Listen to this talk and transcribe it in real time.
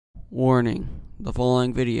Warning. The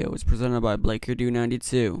following video is presented by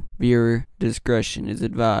Blaker92. Viewer discretion is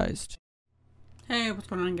advised. Hey, what's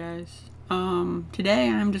going on, guys? Today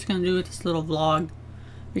I'm just gonna do this little vlog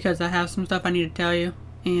because I have some stuff I need to tell you,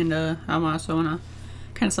 and I also wanna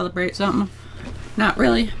kind of celebrate something. Not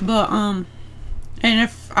really, but and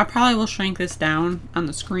if I probably will shrink this down on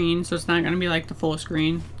the screen, so it's not gonna be like the full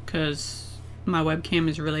screen, because my webcam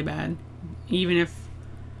is really bad. Even if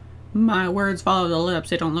my words follow the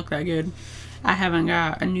lips, they don't look that good. I haven't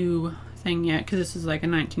got a new thing yet because this is like a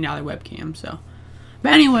 $19 webcam. So,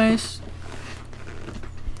 but anyways,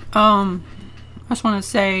 I just want to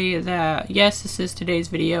say that yes, this is today's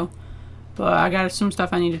video, but I got some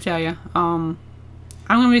stuff I need to tell you. I'm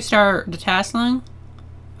gonna start detasseling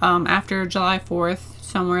after July 4th,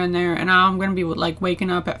 somewhere in there, and I'm gonna be like waking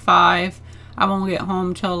up at 5. I won't get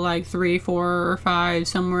home till like 3, 4, or 5,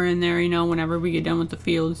 somewhere in there, you know, whenever we get done with the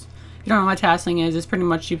fields. If you don't know what tasseling is, it's pretty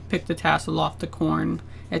much you pick the tassel off the corn.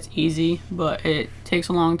 It's easy, but it takes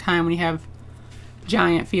a long time when you have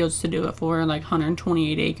giant fields to do it for, like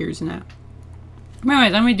 128 acres and that. But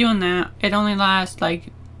anyways, I'm gonna be doing that. It only lasts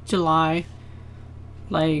like July.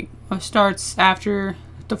 Like, it starts after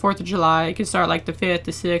the 4th of July. It can start like the 5th,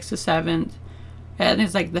 the 6th, the 7th. I think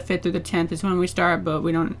it's like the 5th or the 10th is when we start, but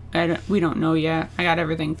we don't know yet. I got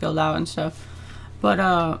everything filled out and stuff.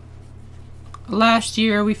 But last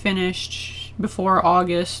year we finished before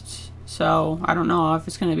August, so I don't know if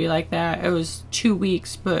it's gonna be like that. It was 2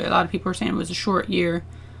 weeks, but a lot of people are saying it was a short year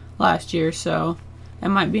last year, so it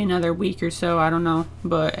might be another week or so. I don't know,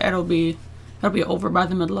 but it'll be over by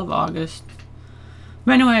the middle of August.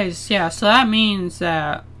 But anyways, yeah. So that means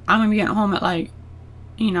that I'm gonna be getting home at like,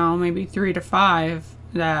 you know, maybe 3 to 5.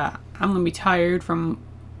 That I'm gonna be tired from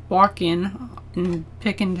walking and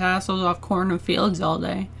picking tassels off corn and fields all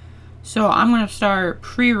day. So I'm gonna start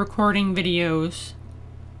pre-recording videos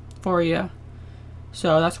for you.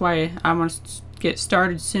 So that's why I want to get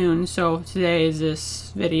started soon. So today is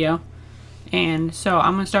this video, and so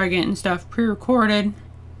I'm gonna start getting stuff pre-recorded.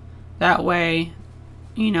 That way,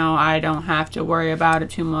 you know, I don't have to worry about it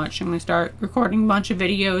too much. I'm gonna start recording a bunch of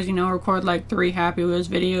videos. You know, record like 3 Happy Wheels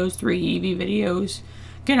videos, 3 Eevee videos,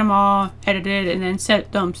 get them all edited, and then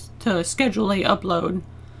set them to schedule a upload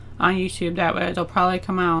on YouTube. That way they'll probably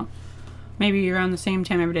come out maybe around the same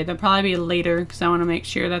time every day. They'll probably be later because I want to make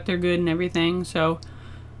sure that they're good and everything. So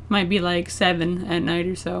might be like 7 at night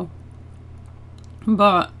or so.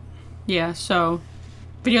 But yeah, so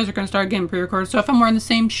videos are gonna start getting pre-recorded. So if I'm wearing the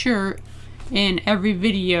same shirt in every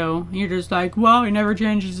video, you're just like, well, he never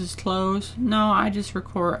changes his clothes. No, I just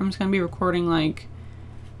record. I'm just gonna be recording like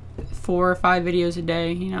 4 or 5 videos a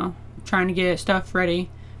day, you know, trying to get stuff ready.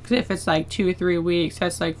 Because if it's like 2 or 3 weeks,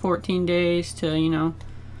 that's like 14 days to, you know,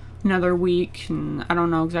 another week, and I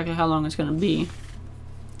don't know exactly how long it's gonna be.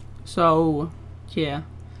 So yeah,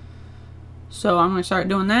 so I'm gonna start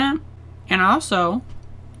doing that. And also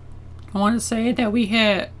I want to say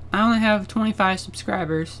that I only have 25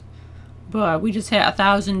 subscribers, but we just hit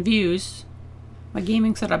 1,000 views. My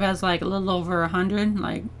gaming setup has like a little over 100,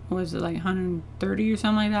 like, what was it, like 130 or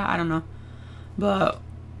something like that? I don't know. But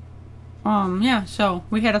yeah, so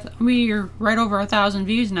we're right over 1,000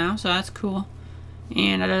 views now, so that's cool.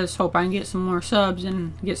 And I just hope I can get some more subs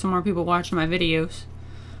and get some more people watching my videos.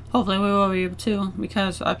 Hopefully we will be able to,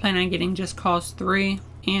 because I plan on getting Just Cause 3,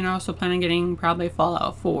 and I also plan on getting probably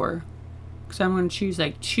Fallout 4. Because I'm going to choose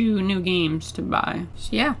like 2 new games to buy.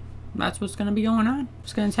 So yeah, that's what's going to be going on.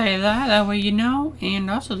 Just going to tell you that way you know. And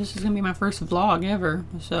also, this is going to be my first vlog ever.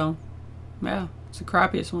 So yeah, it's the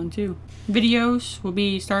crappiest one too. Videos will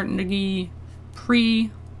be starting to be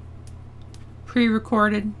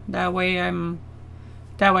pre-recorded. That way I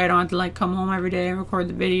don't have to like come home every day and record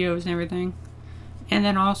the videos and everything. And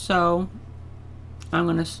then also, I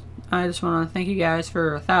just want to thank you guys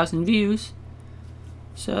for 1,000 views.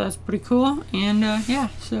 So that's pretty cool. And yeah,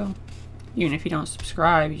 so even if you don't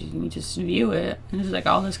subscribe, you can just view it. And it's like,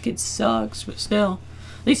 oh, this kid sucks, but still,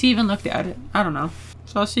 at least he even looked at it. I don't know.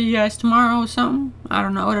 So I'll see you guys tomorrow with something. I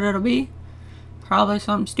don't know what it'll be. Probably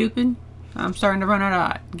something stupid. I'm starting to run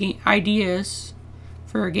out of ideas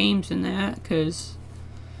for games and that, because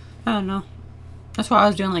I don't know. That's why I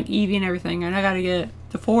was doing like Eevee and everything. And I gotta get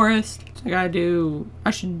the forest.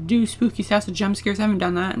 I should do Spooky's House of Jump Scares. I haven't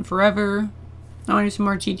done that in forever. I want to do some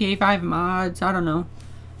more GTA 5 mods. I don't know.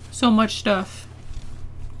 So much stuff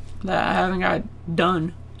that I haven't got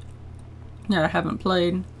done, that I haven't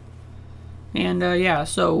played. And yeah,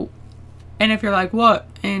 so, and if you're like, what?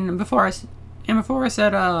 And before I said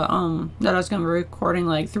that I was gonna be recording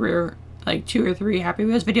like 2 or 3 Happy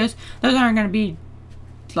Wheels videos, those aren't gonna be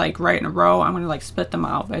like right in a row. I'm gonna like split them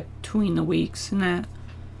out between the weeks and that.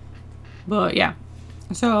 But yeah,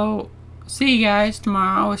 so see you guys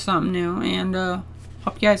tomorrow with something new, and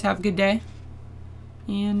hope you guys have a good day.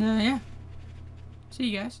 And yeah, see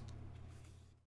you guys.